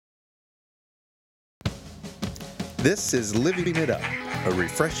This is Living It Up, a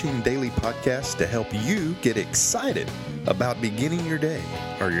refreshing daily podcast to help you get excited about beginning your day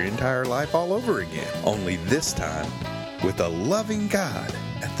or your entire life all over again. Only this time with a loving God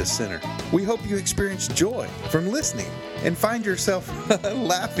at the center. We hope you experience joy from listening and find yourself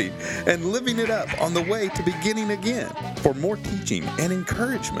laughing and living it up on the way to beginning again. For more teaching and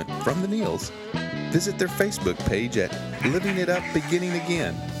encouragement from the Neals, visit their Facebook page at Living It Up Beginning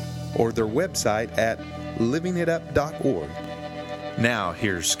Again or their website at livingitup.org. Now,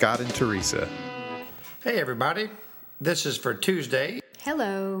 here's Scott and Teresa. Hey, everybody. This is for Tuesday.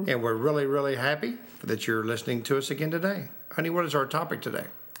 Hello. And we're really, really happy that you're listening to us again today. Honey, what is our topic today?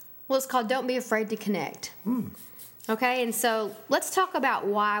 Well, it's called Don't Be Afraid to Connect. Okay, and so let's talk about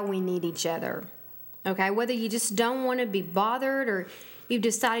why we need each other. Okay, whether you just don't want to be bothered or you've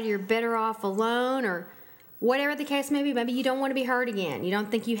decided you're better off alone or whatever the case may be, maybe you don't want to be hurt again. You don't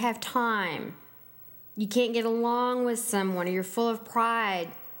think you have time. You can't get along with someone, or you're full of pride,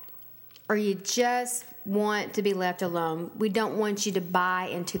 or you just want to be left alone. We don't want you to buy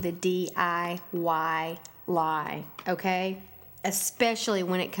into the DIY lie, okay? Especially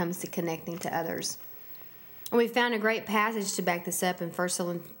when it comes to connecting to others. And we found a great passage to back this up in 1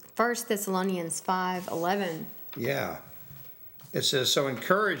 Thessalonians 5:11. Yeah. It says, so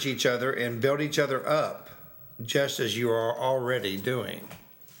encourage each other and build each other up, just as you are already doing.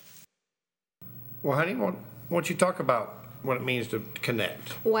 Well, honey, why don't you talk about what it means to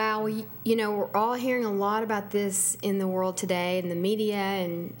connect? Wow, you know, we're all hearing a lot about this in the world today, in the media,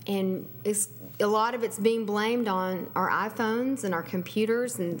 and it's, a lot of it's being blamed on our iPhones and our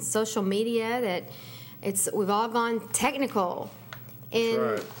computers and social media, that we've all gone technical. And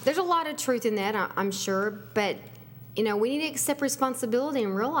right. There's a lot of truth in that, I'm sure, but, you know, we need to accept responsibility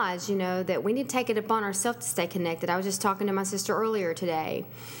and realize, you know, that we need to take it upon ourselves to stay connected. I was just talking to my sister earlier today.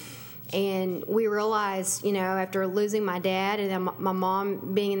 And we realized, you know, after losing my dad and then my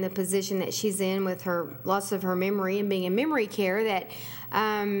mom being in the position that she's in with her loss of her memory and being in memory care, that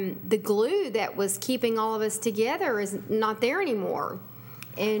the glue that was keeping all of us together is not there anymore.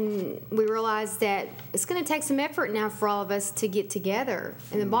 And we realized that it's going to take some effort now for all of us to get together.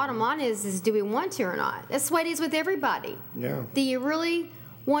 And the bottom line is do we want to or not? That's the way it is with everybody. Yeah. Do you really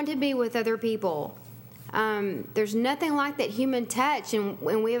want to be with other people? There's nothing like that human touch, and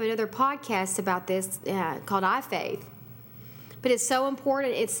we have another podcast about this called iFaith. But it's so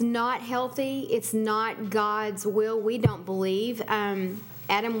important. It's not healthy. It's not God's will. We don't believe.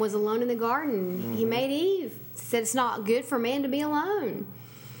 Adam was alone in the garden. Mm-hmm. He made Eve. Said it's not good for man to be alone.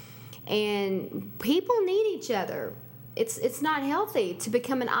 And people need each other. It's not healthy to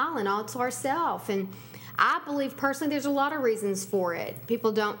become an island all to ourselves. And I believe personally there's a lot of reasons for it.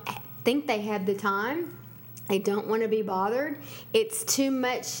 People don't think they have the time. They don't want to be bothered. It's too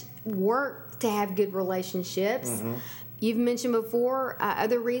much work to have good relationships. Mm-hmm. You've mentioned before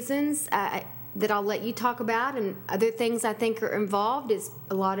other reasons that I'll let you talk about, and other things I think are involved is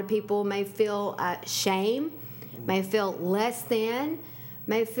a lot of people may feel shame, may feel less than,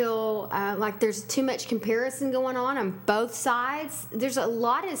 may feel like there's too much comparison going on both sides. There's a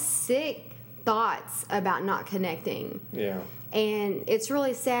lot of sick thoughts about not connecting. Yeah. And it's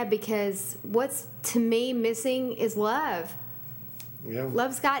really sad because what's, to me, missing is love. Yeah.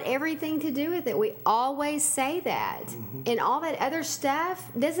 Love's got everything to do with it. We always say that. Mm-hmm. And all that other stuff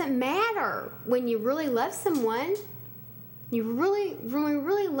doesn't matter when you really love someone. When we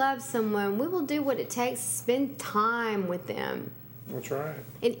really love someone, we will do what it takes to spend time with them. That's right.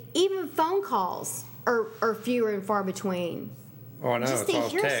 And even phone calls are fewer and far between. Oh, I know. Just it's to all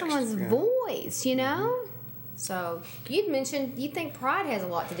hear text. someone's voice, you know? Mm-hmm. So you'd mentioned you think pride has a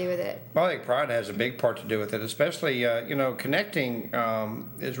lot to do with it. Well, I think pride has a big part to do with it, especially, you know, connecting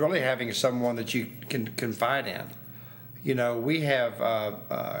is really having someone that you can confide in. You know, we have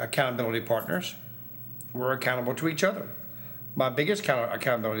accountability partners. We're accountable to each other. My biggest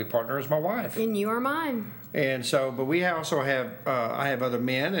accountability partner is my wife. And you are mine. And so, but we also have, I have other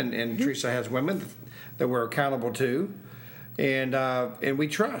men, and mm-hmm. Teresa has women that we're accountable to, and we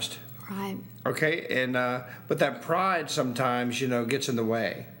trust. Right. Okay, and but that pride sometimes, you know, gets in the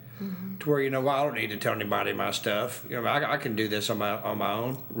way, mm-hmm. to where, you know, well, I don't need to tell anybody my stuff. You know, I can do this on my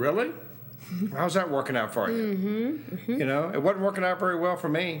own. Really? How's that working out for you? Mm-hmm. Mm-hmm. You know, it wasn't working out very well for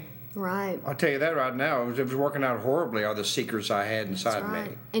me. Right. I'll tell you that right now. It was working out horribly, all the secrets I had inside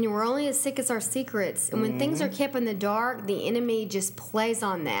me. And we're only as sick as our secrets. And when mm-hmm. things are kept in the dark, the enemy just plays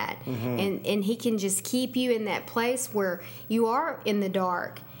on that. Mm-hmm. And he can just keep you in that place where you are in the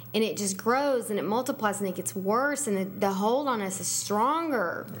dark. And it just grows and it multiplies and it gets worse. And the hold on us is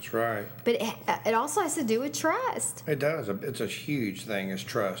stronger. That's right. But it also has to do with trust. It does. It's a huge thing, is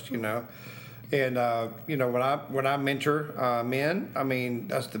trust, you know. And when I mentor men, I mean,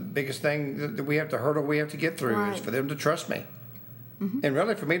 that's the biggest thing that we have to hurdle we have to get through Right. is for them to trust me, and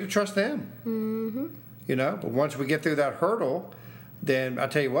really for me to trust them. But once we get through that hurdle, then I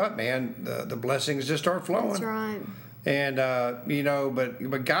tell you what, man, the blessings just start flowing. That's right. And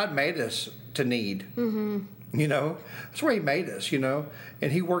but God made us to need. That's where He made us.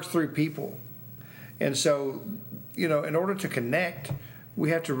 And He works through people. And so, in order to connect, we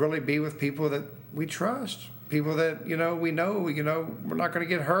have to really be with people that we trust, people that we know we're not going to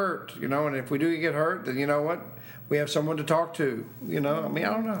get hurt. And if we do get hurt, then you know what, we have someone to talk to. I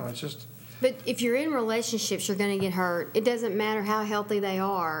don't know. It's just. But if you're in relationships, you're going to get hurt. It doesn't matter how healthy they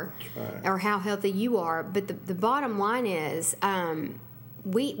are, Right. or how healthy you are. But the bottom line is,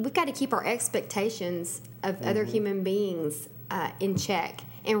 we've got to keep our expectations of other human beings in check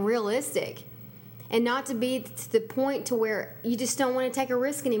and realistic, and not to be to the point to where you just don't want to take a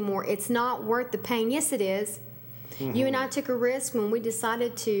risk anymore. It's not worth the pain. Yes, it is. You and I took a risk when we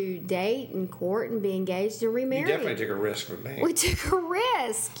decided to date and court and be engaged and remarry. You definitely took a risk with me. We took a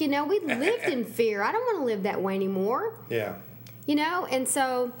risk. We lived in fear. I don't want to live that way anymore. Yeah. And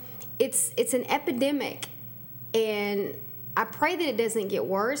so it's an epidemic, and I pray that it doesn't get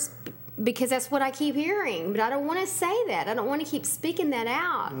worse, because that's what I keep hearing. But I don't want to say that. I don't want to keep speaking that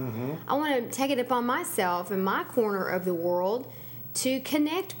out. I want to take it upon myself in my corner of the world to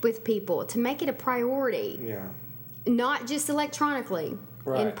connect with people, to make it a priority. Yeah. Not just electronically,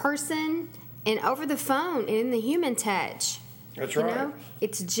 Right. in person and over the phone and in the human touch. That's You right. know,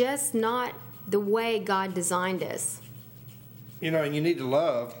 it's just not the way God designed us. And you need to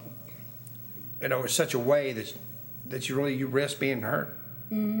love, in such a way that you risk being hurt.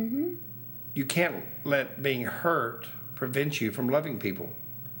 You can't let being hurt prevent you from loving people.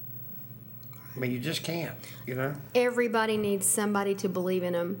 I mean, you just can't. Everybody needs somebody to believe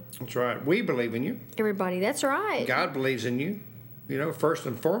in them. That's right. We believe in you. Everybody, that's right. God believes in you. First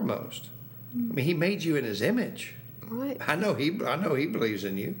and foremost. I mean, He made you in His image. Right. I know He believes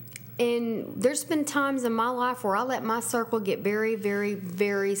in you. And there's been times in my life where I let my circle get very, very,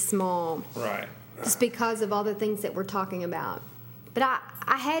 very small, Right. just because of all the things that we're talking about. But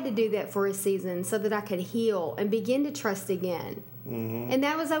I had to do that for a season so that I could heal and begin to trust again. And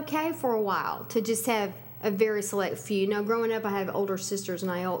that was okay for a while, to just have a very select few. Growing up, I have older sisters,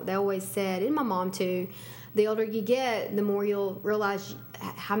 and they always said, and my mom too, the older you get, the more you'll realize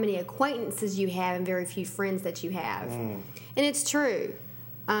how many acquaintances you have and very few friends that you have. And it's true.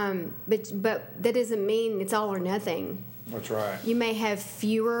 But that doesn't mean it's all or nothing. That's right. You may have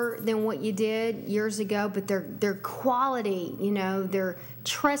fewer than what you did years ago, but they're quality. They're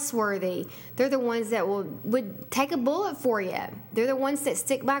trustworthy. They're the ones that would take a bullet for you. They're the ones that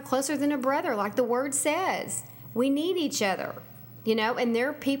stick by closer than a brother, like the word says. We need each other. And there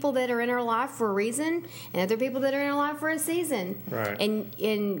are people that are in our life for a reason, and other people that are in our life for a season. Right.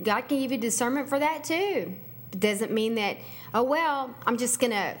 And God can give you discernment for that too. It doesn't mean that, I'm just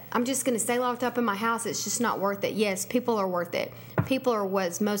gonna stay locked up in my house. It's just not worth it. Yes, people are worth it. People are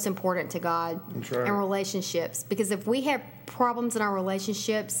what's most important to God. That's right. And relationships. Because if we have problems in our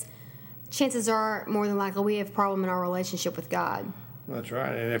relationships, chances are more than likely we have a problem in our relationship with God. That's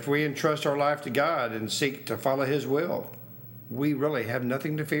right. And if we entrust our life to God and seek to follow His will, we really have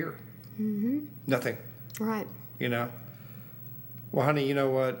nothing to fear. Nothing. Right. Well, honey, you know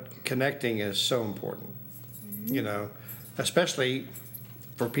what? Connecting is so important. Especially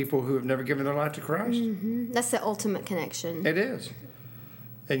for people who have never given their life to Christ. That's the ultimate connection. It is.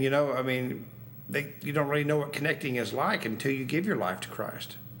 And you don't really know what connecting is like until you give your life to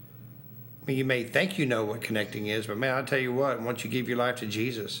Christ. I mean, you may think you know what connecting is, but man, I tell you what, once you give your life to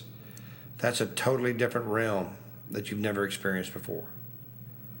Jesus, that's a totally different realm that you've never experienced before.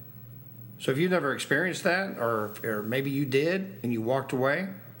 So if you've never experienced that, or maybe you did and you walked away,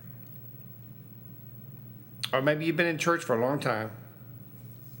 or maybe you've been in church for a long time,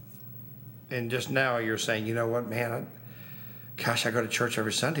 and just now you're saying, you know what, man, I go to church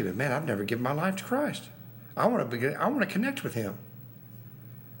every Sunday, but man, I've never given my life to Christ. I want to connect with Him.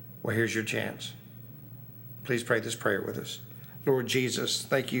 Well, here's your chance. Please pray this prayer with us. Lord Jesus,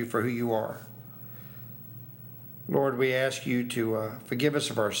 thank you for who you are. Lord, we ask you to forgive us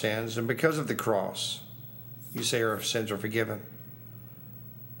of our sins, and because of the cross, you say our sins are forgiven.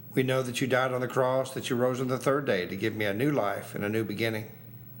 We know that you died on the cross, that you rose on the third day to give me a new life and a new beginning.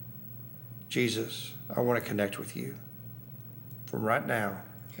 Jesus, I want to connect with you from right now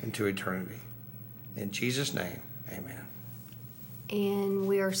into eternity. In Jesus' name, amen. And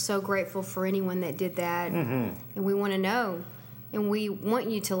we are so grateful for anyone that did that. And we want to know, And we want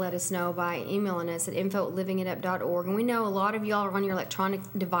you to let us know by emailing us at info@livingitup.org. And we know a lot of y'all are on your electronic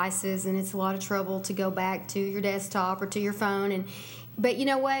devices, and it's a lot of trouble to go back to your desktop or to your phone. But you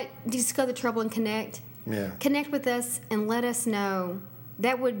know what? Just go the trouble and connect. Yeah. Connect with us and let us know.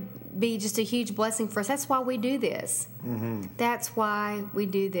 That would be just a huge blessing for us. That's why we do this. Mm-hmm. That's why we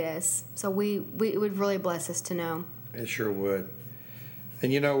do this. So we it would really bless us to know. It sure would.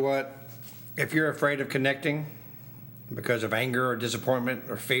 And you know what? If you're afraid of connecting because of anger or disappointment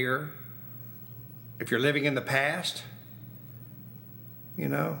or fear, if you're living in the past,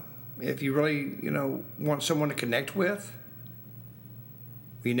 if you really, want someone to connect with,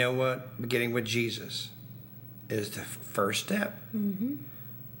 you know what? Beginning with Jesus is the first step. Mm-hmm.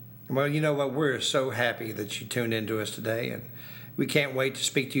 Well, you know what? We're so happy that you tuned into us today, and we can't wait to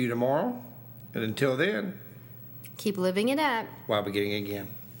speak to you tomorrow. And until then, keep living it up while beginning again.